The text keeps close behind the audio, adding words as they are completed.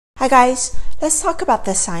Hi guys, let's talk about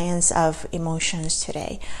the science of emotions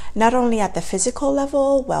today. Not only at the physical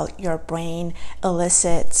level, well, your brain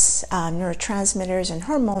elicits neurotransmitters and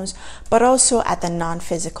hormones, but also at the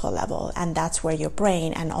non-physical level, and that's where your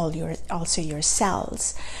brain and also your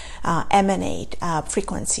cells emanate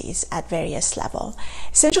frequencies at various levels.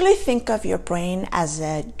 Essentially, think of your brain as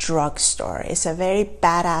a drugstore. It's a very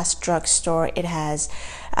badass drugstore. It has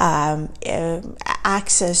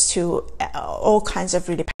access to all kinds of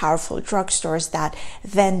really powerful drugstores that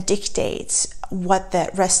then dictates what the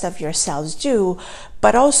rest of your cells do,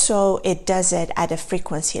 but also it does it at a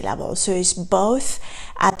frequency level. So it's both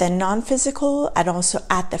at the non-physical and also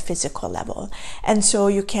at the physical level. And so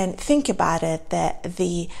you can think about it that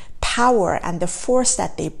the power and the force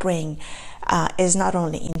that they bring is not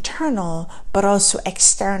only internal but also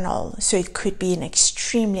external. So it could be an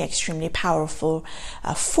extremely powerful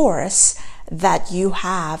force that you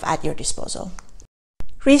have at your disposal.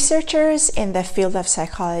 Researchers in the field of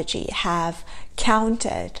psychology have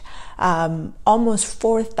counted almost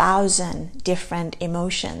 4,000 different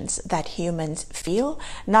emotions that humans feel,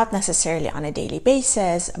 not necessarily on a daily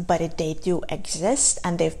basis, but they do exist,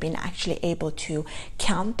 and they've been actually able to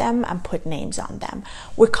count them and put names on them.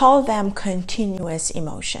 We call them continuous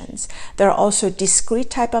emotions. There are also discrete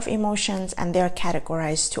type of emotions, and they're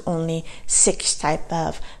categorized to only 6 type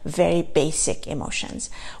of very basic emotions.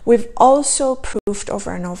 We've also proved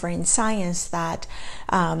over and over in science that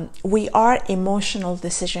we are emotional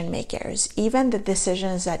decision makers. Even the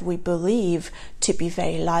decisions that we believe to be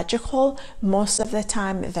very logical, most of the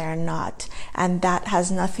time they're not. And that has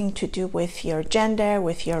nothing to do with your gender,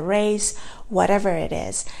 with your race, whatever it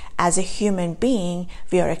is. As a human being,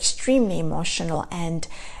 we are extremely emotional, and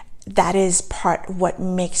that is part what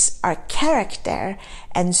makes our character.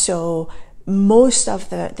 And so most of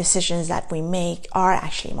the decisions that we make are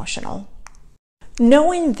actually emotional.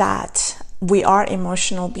 Knowing that we are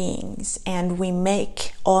emotional beings and we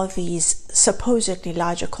make all these supposedly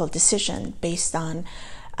logical decisions based on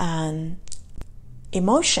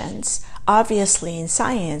emotions, obviously in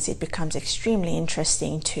science it becomes extremely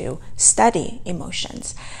interesting to study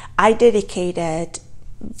emotions. I dedicated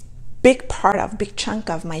big chunk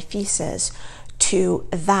of my thesis to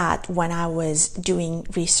that when I was doing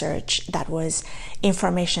research that was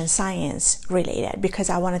information science related, because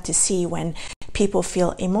I wanted to see when people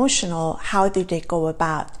feel emotional, how do they go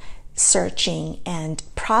about searching and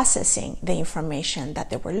processing the information that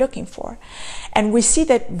they were looking for. And we see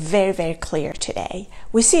that very clear today.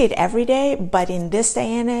 We see it every day, but in this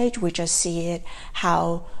day and age, we just see it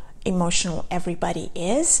how emotional everybody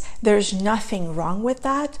is. There's nothing wrong with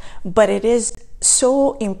that, but it is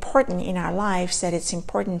so important in our lives that it's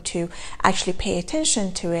important to actually pay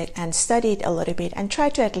attention to it and study it a little bit and try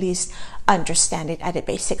to at least understand it at a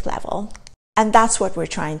basic level. And that's what we're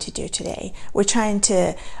trying to do today. We're trying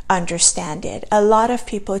to understand it. A lot of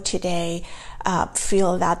people today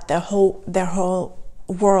feel that their whole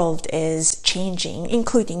world is changing,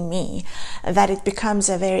 including me, that it becomes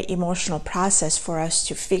a very emotional process for us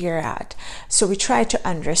to figure out. So we try to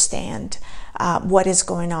understand what is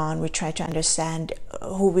going on. We try to understand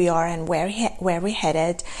who we are and where we're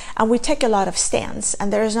headed, and we take a lot of stance,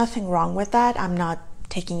 and there is nothing wrong with that. I'm not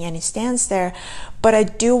taking any stance there, but I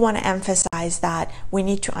do want to emphasize that we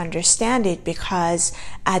need to understand it, because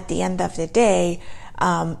at the end of the day,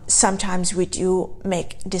 sometimes we do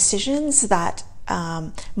make decisions that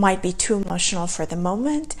might be too emotional for the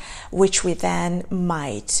moment, which we then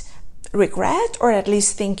might regret or at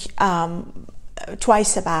least think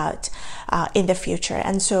twice about in the future.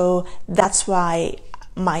 And so that's why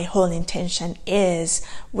my whole intention is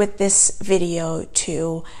with this video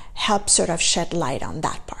to help sort of shed light on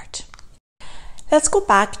that part. Let's go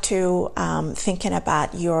back to thinking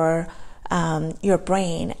about your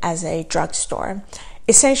brain as a drugstore.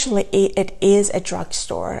 Essentially, it is a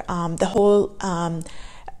drugstore. The whole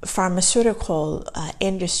pharmaceutical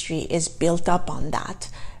industry is built up on that.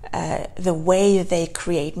 The way they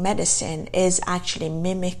create medicine is actually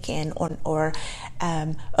mimicking or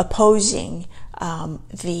opposing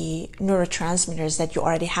the neurotransmitters that you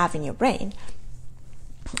already have in your brain.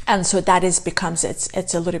 And so that becomes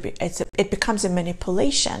it becomes a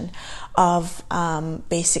manipulation of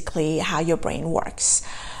basically how your brain works.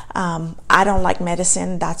 I don't like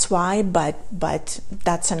medicine, that's why, but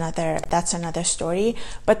that's another story.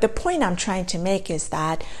 But the point I'm trying to make is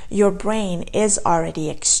that your brain is already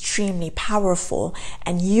extremely powerful,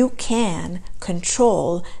 and you can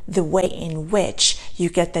control the way in which you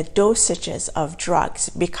get the dosages of drugs,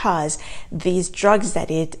 because these drugs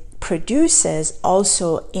that it produces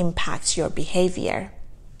also impacts your behavior.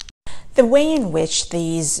 The way in which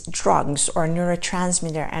these drugs or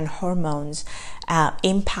neurotransmitter and hormones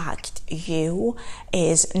impact you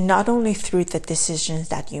is not only through the decisions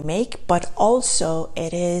that you make, but also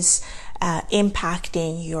it is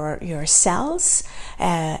impacting your cells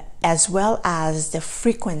as well as the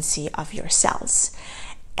frequency of your cells.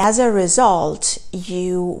 As a result,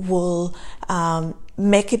 you will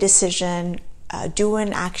make a decision, do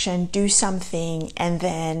an action, do something, and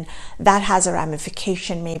then that has a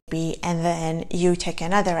ramification maybe, and then you take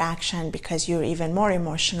another action because you're even more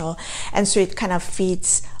emotional, and so it kind of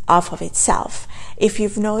feeds off of itself. If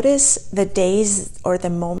you've noticed the days or the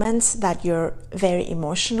moments that you're very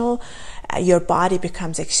emotional, your body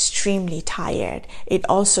becomes extremely tired. It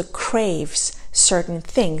also craves certain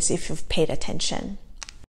things if you've paid attention.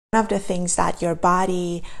 One of the things that your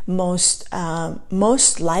body most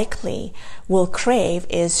likely will crave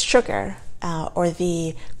is sugar, or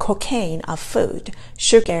the cocaine of food.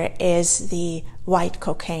 Sugar is the white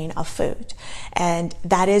cocaine of food, and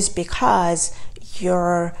that is because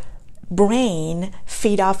your brain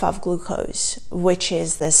feed off of glucose, which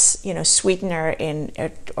is this sweetener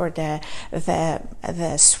or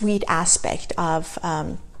the sweet aspect of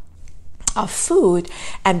food.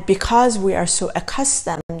 And because we are so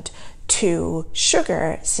accustomed to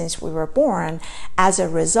sugar since we were born, as a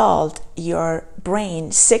result, your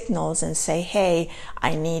brain signals and say, hey,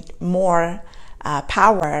 I need more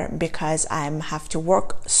power because I have to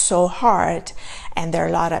work so hard, and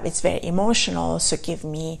there are it's very emotional, so give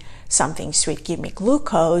me something sweet, give me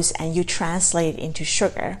glucose, and you translate it into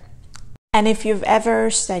sugar. And if you've ever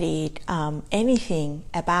studied anything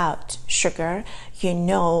about sugar, you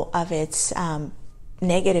know of its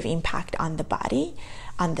negative impact on the body,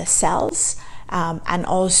 on the cells, and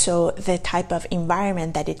also the type of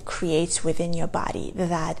environment that it creates within your body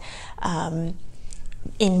that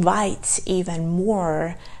invites even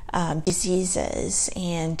more diseases,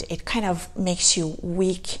 and it kind of makes you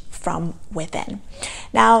weak from within.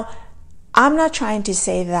 Now, I'm not trying to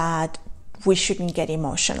say that we shouldn't get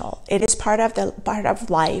emotional. It is part of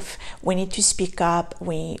life. We need to speak up.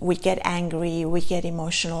 We get angry, we get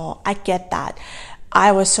emotional. I get that.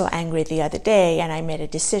 I was so angry the other day and I made a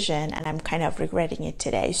decision and I'm kind of regretting it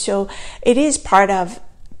today. So it is part of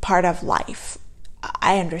life.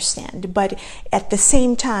 I understand, but at the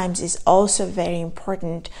same time, it's also very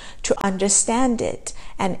important to understand it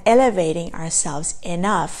and elevating ourselves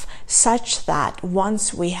enough such that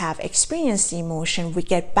once we have experienced the emotion, we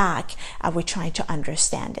get back and we try to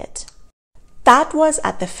understand it. That was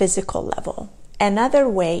at the physical level. Another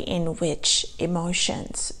way in which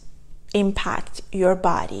emotions impact your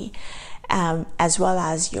body as well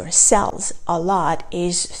as your cells a lot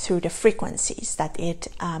is through the frequencies that it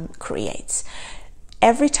creates.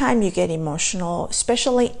 Every time you get emotional,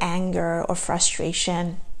 especially anger or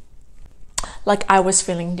frustration, like I was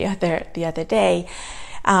feeling the other day,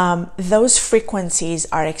 those frequencies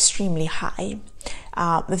are extremely high.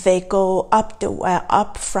 They go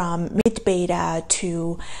up from mid beta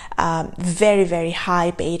to very, very high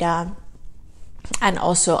beta, and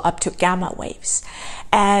also up to gamma waves.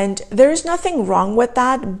 And there's nothing wrong with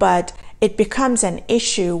that, but it becomes an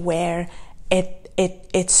issue where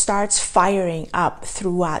it starts firing up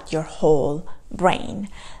throughout your whole brain.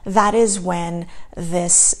 That is when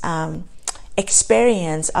this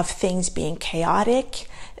experience of things being chaotic,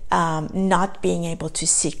 not being able to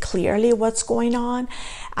see clearly what's going on,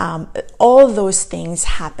 all those things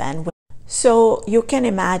happen. So you can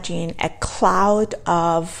imagine a cloud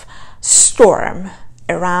of storm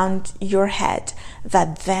around your head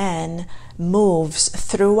that then moves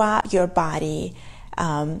throughout your body,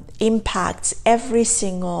 impacts every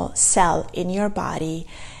single cell in your body,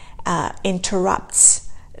 interrupts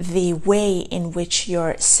the way in which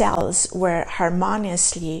your cells were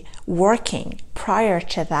harmoniously working prior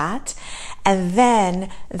to that, and then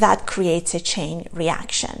that creates a chain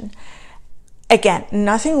reaction. Again,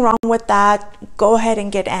 nothing wrong with that. Go ahead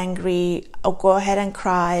and get angry, or go ahead and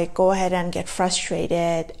cry, go ahead and get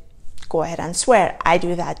frustrated, go ahead and swear. I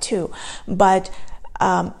do that too. But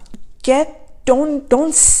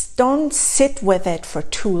don't sit with it for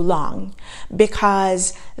too long,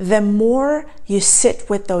 because the more you sit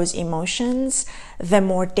with those emotions, the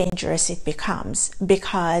more dangerous it becomes,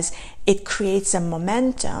 because it creates a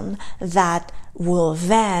momentum that will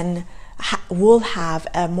then have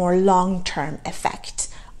a more long-term effect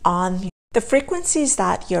on you. The frequencies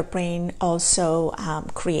that your brain also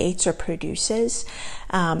creates or produces,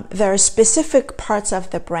 there are specific parts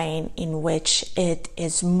of the brain in which it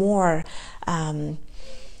is more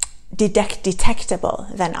detectable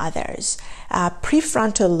than others.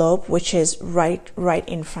 Prefrontal lobe, which is right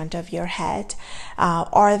in front of your head,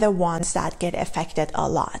 are the ones that get affected a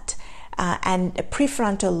lot. And the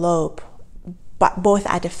prefrontal lobe, but both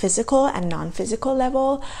at a physical and non-physical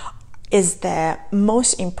level, is the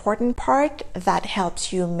most important part that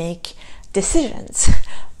helps you make decisions,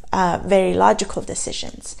 very logical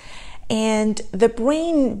decisions. And the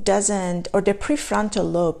brain doesn't, or the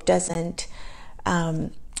prefrontal lobe doesn't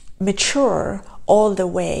mature all the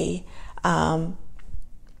way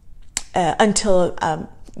until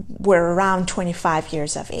we're around 25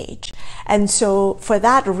 years of age. And so for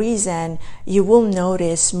that reason, you will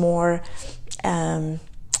notice more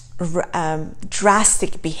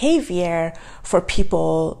drastic behavior for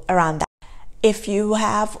people around that. If you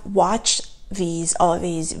have watched all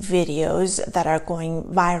these videos that are going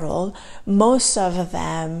viral, most of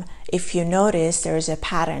them, if you notice, there is a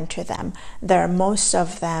pattern to them. Most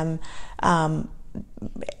of them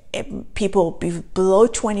people below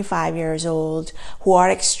 25 years old who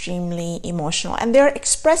are extremely emotional, and they're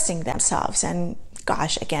expressing themselves. And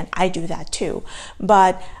gosh, again, I do that too.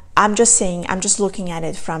 But I'm just saying, I'm just looking at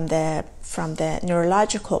it from the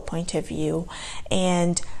neurological point of view,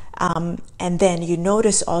 and then you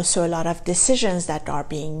notice also a lot of decisions that are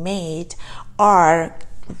being made are,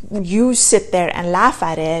 you sit there and laugh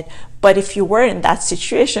at it, but if you were in that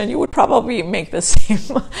situation, you would probably make the same.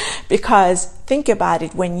 Because think about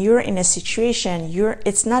it, when you're in a situation,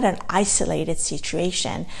 it's not an isolated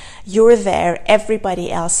situation. You're there,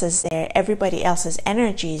 everybody else is there, everybody else's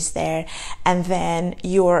energy is there, and then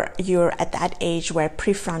you're at that age where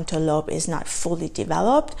prefrontal lobe is not fully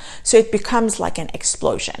developed, so it becomes like an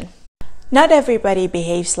explosion. Not everybody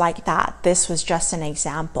behaves like that. This was just an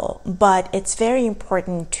example, but it's very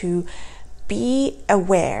important to be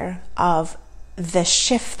aware of the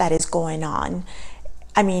shift that is going on.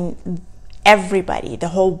 I mean, everybody, the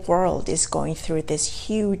whole world is going through this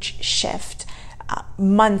huge shift.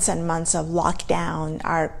 Months and months of lockdown,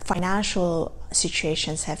 our financial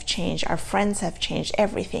situations have changed, our friends have changed,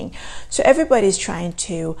 everything. So everybody's trying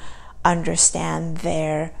to understand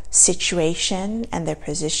their situation and their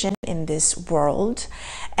position in this world,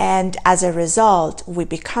 and as a result we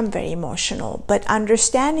become very emotional. But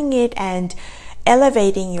understanding it and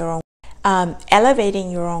elevating your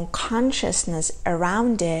own consciousness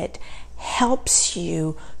around it helps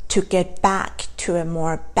you to get back to a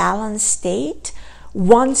more balanced state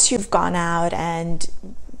once you've gone out and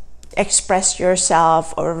expressed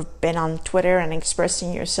yourself, or been on Twitter and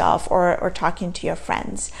expressing yourself, or talking to your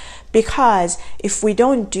friends. Because if we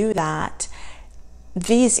don't do that,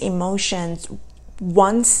 these emotions,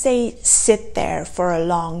 once they sit there for a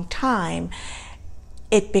long time,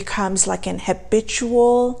 it becomes like an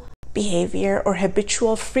habitual behavior or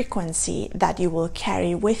habitual frequency that you will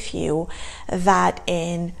carry with you, that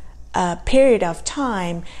in a period of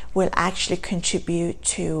time will actually contribute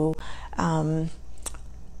to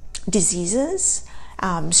diseases,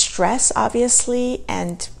 stress, obviously,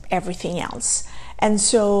 and everything else. And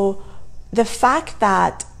so the fact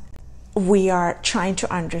that we are trying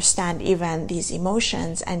to understand even these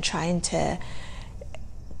emotions and trying to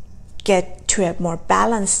get to a more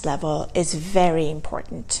balanced level is very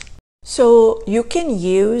important. So you can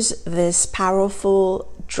use this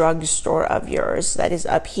powerful drugstore of yours that is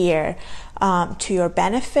up here to your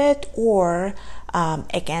benefit or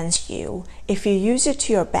against you. If you use it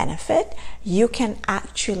to your benefit, you can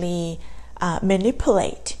actually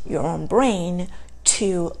manipulate your own brain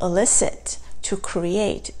to elicit, to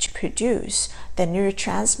create, to produce the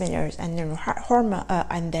neurotransmitters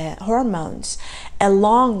and the hormones,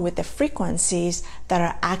 along with the frequencies that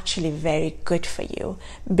are actually very good for you.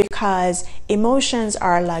 Because emotions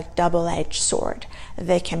are like double-edged sword.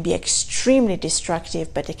 They can be extremely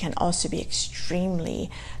destructive, but they can also be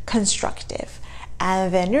extremely constructive.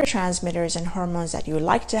 And the neurotransmitters and hormones that you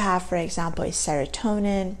like to have, for example, is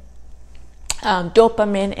serotonin,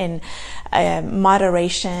 dopamine in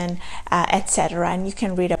moderation, etc. And you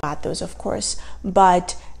can read about those, of course,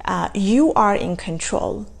 but you are in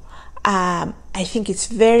control. I think it's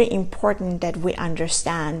very important that we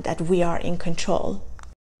understand that we are in control.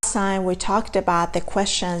 Last time we talked about the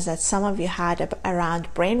questions that some of you had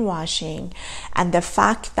around brainwashing, and the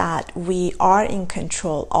fact that we are in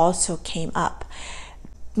control also came up.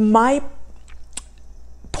 My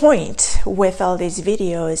point with all these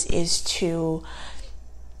videos is to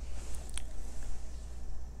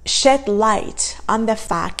shed light on the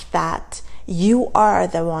fact that you are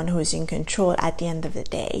the one who's in control at the end of the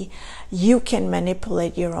day. You can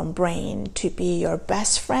manipulate your own brain to be your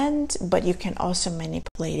best friend, but you can also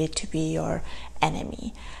manipulate it to be your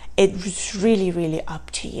enemy. It's really, really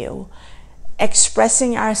up to you.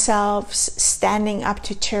 Expressing ourselves, standing up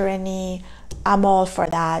to tyranny, I'm all for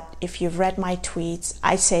that. If you've read my tweets,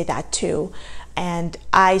 I say that too. And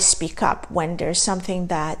I speak up when there's something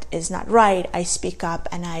that is not right. I speak up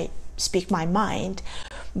and I speak my mind.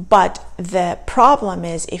 But the problem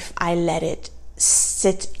is if I let it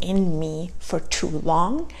sit in me for too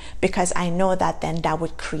long, because I know that then that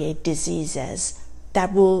would create diseases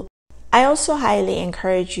that will. I also highly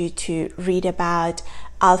encourage you to read about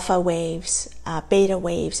alpha waves, beta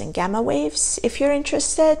waves, and gamma waves if you're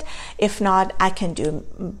interested. If not, I can do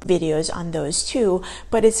videos on those too,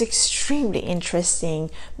 but it's extremely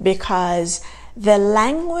interesting because the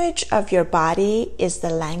language of your body is the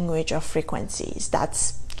language of frequencies.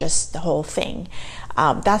 That's just the whole thing.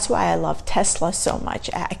 That's why I love Tesla so much.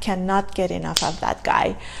 I cannot get enough of that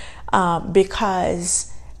guy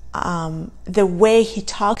because the way he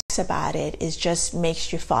talks about it is just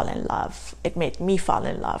makes you fall in love. It made me fall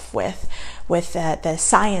in love with the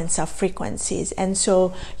science of frequencies. And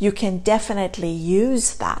so you can definitely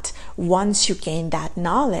use that once you gain that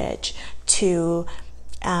knowledge to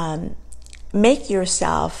make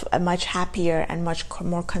yourself a much happier and much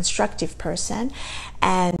more constructive person.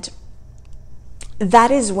 And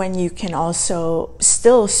that is when you can also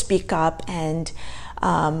still speak up and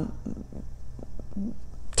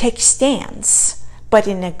take stands, but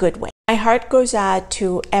in a good way. My heart goes out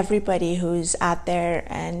to everybody who's out there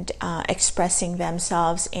and expressing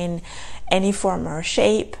themselves in any form or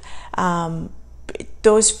shape. For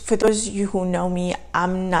those of you who know me,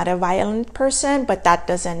 I'm not a violent person, but that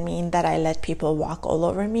doesn't mean that I let people walk all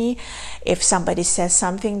over me. If somebody says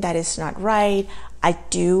something that is not right, I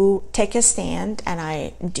do take a stand and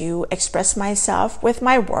I do express myself with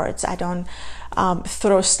my words. I don't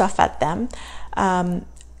throw stuff at them.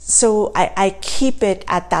 So I keep it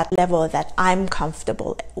at that level that I'm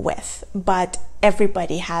comfortable with, but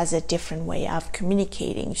everybody has a different way of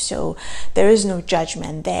communicating, so there is no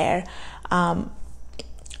judgment there.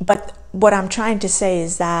 But what I'm trying to say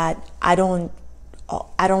is that I don't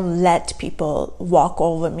let people walk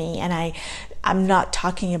over me, and I'm not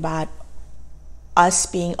talking about us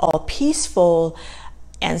being all peaceful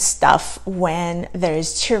and stuff when there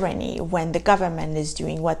is tyranny, when the government is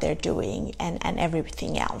doing what they're doing and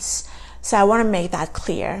everything else. So I want to make that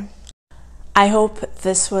clear. I hope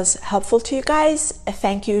this was helpful to you guys.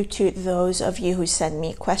 Thank you to those of you who send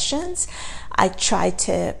me questions. I try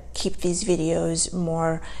to keep these videos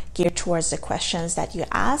more geared towards the questions that you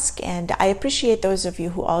ask, and I appreciate those of you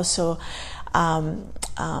who also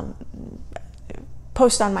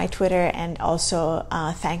post on my Twitter and also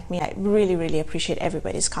thank me. I really, really appreciate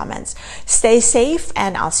everybody's comments. Stay safe,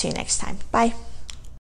 and I'll see you next time. Bye.